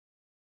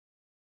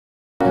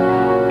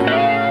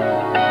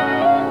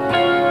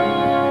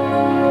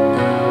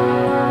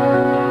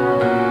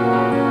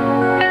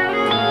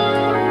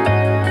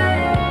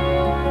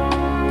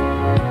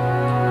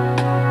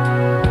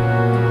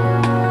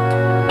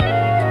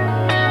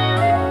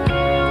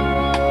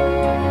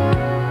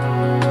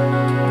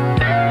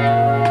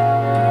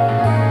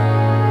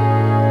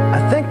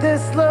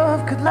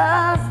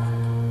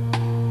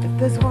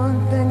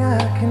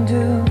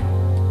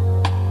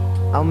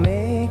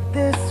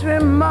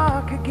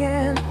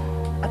again.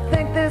 I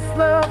think this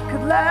love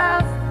could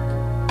last.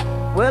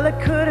 Well, it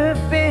could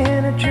have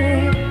been a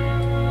dream,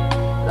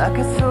 like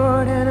I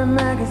saw it in a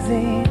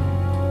magazine.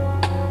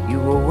 You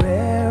were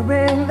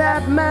wearing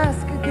that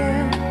mask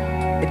again.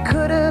 It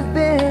could have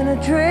been a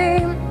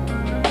dream.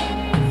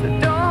 So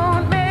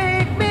don't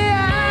make me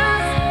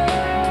ask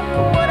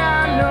for what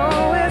I know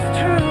is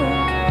true.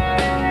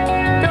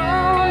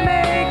 Don't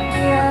make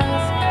me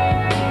ask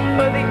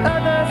for the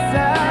other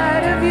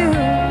side of you.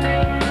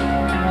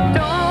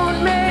 Don't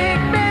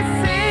make me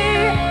see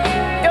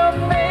your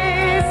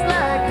face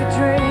like a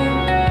dream,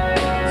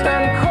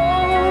 turn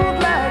cold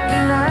like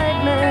a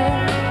nightmare.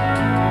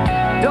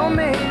 Don't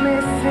make me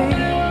see.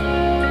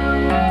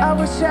 I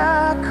wish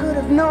I could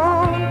have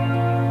known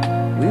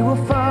we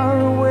were far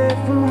away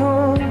from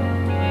home,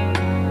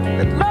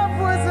 that love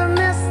was a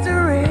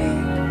mystery.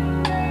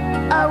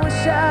 I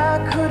wish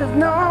I could have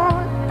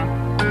known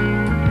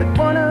that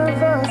one of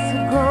us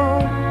had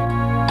grown,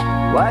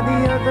 why the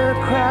other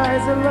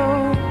cries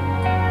alone.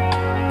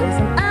 There's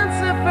an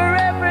answer for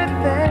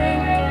everything.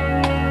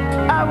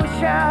 I wish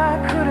I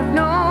could have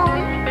known.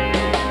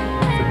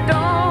 So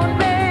don't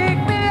make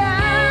me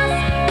ask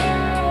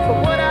for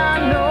what I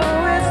know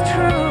is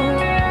true.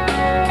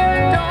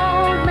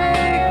 Don't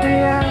make me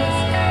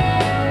ask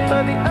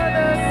for the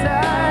other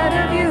side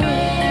of you.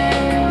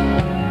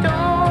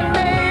 Don't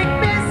make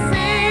me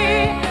see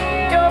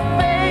your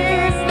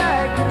face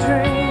like a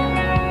dream,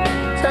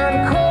 turn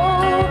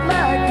cold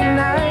like a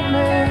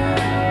nightmare.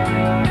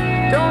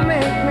 Don't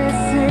make me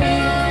see.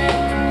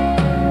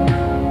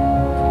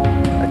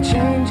 A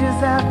change is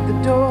at the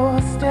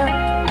doorstep,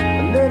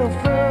 a little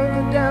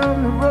further down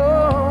the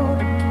road.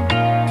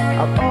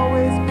 I'll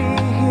always be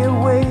here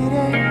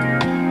waiting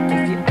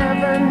if you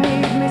ever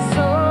need me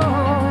so.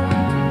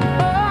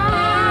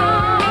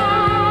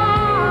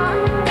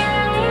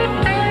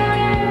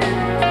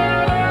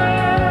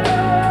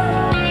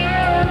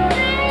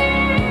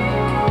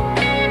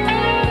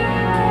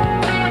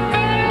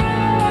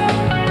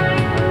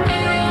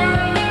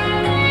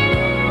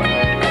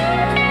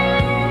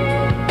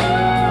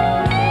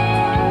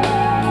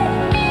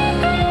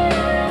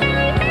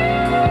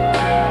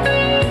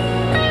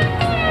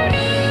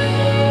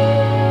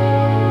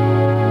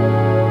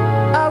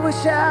 I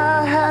wish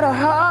I had a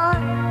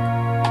heart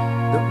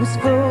that was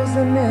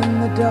frozen in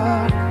the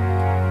dark,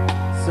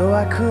 so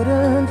I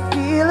couldn't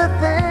feel a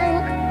thing.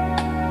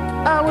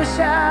 I wish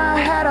I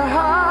had a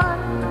heart.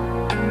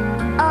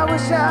 I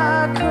wish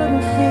I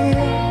couldn't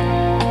feel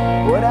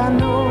what I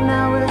know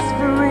now is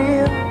for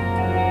real.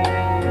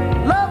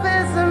 Love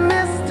is a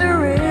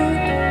mystery.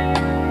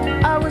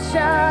 I wish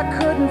I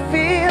couldn't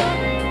feel.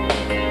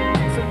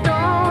 So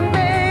don't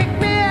make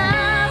me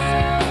ask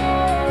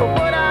for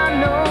what I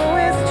know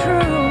is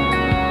true.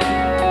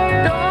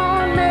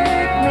 Don't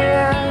make me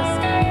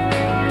ask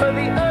for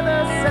the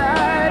other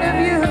side of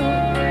you.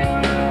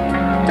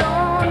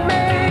 Don't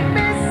make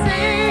me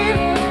see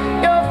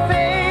your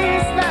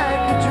face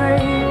like a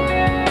dream,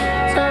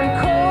 turn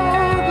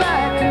cold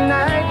like a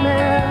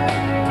nightmare.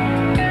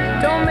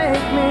 Don't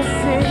make me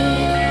see.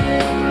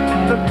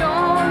 But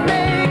don't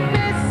make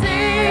me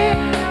see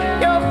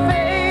your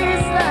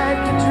face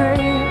like a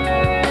dream,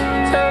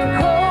 turn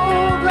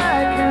cold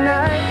like a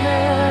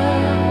nightmare.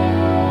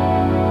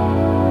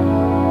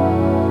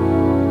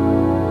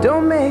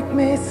 Don't make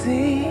me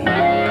see.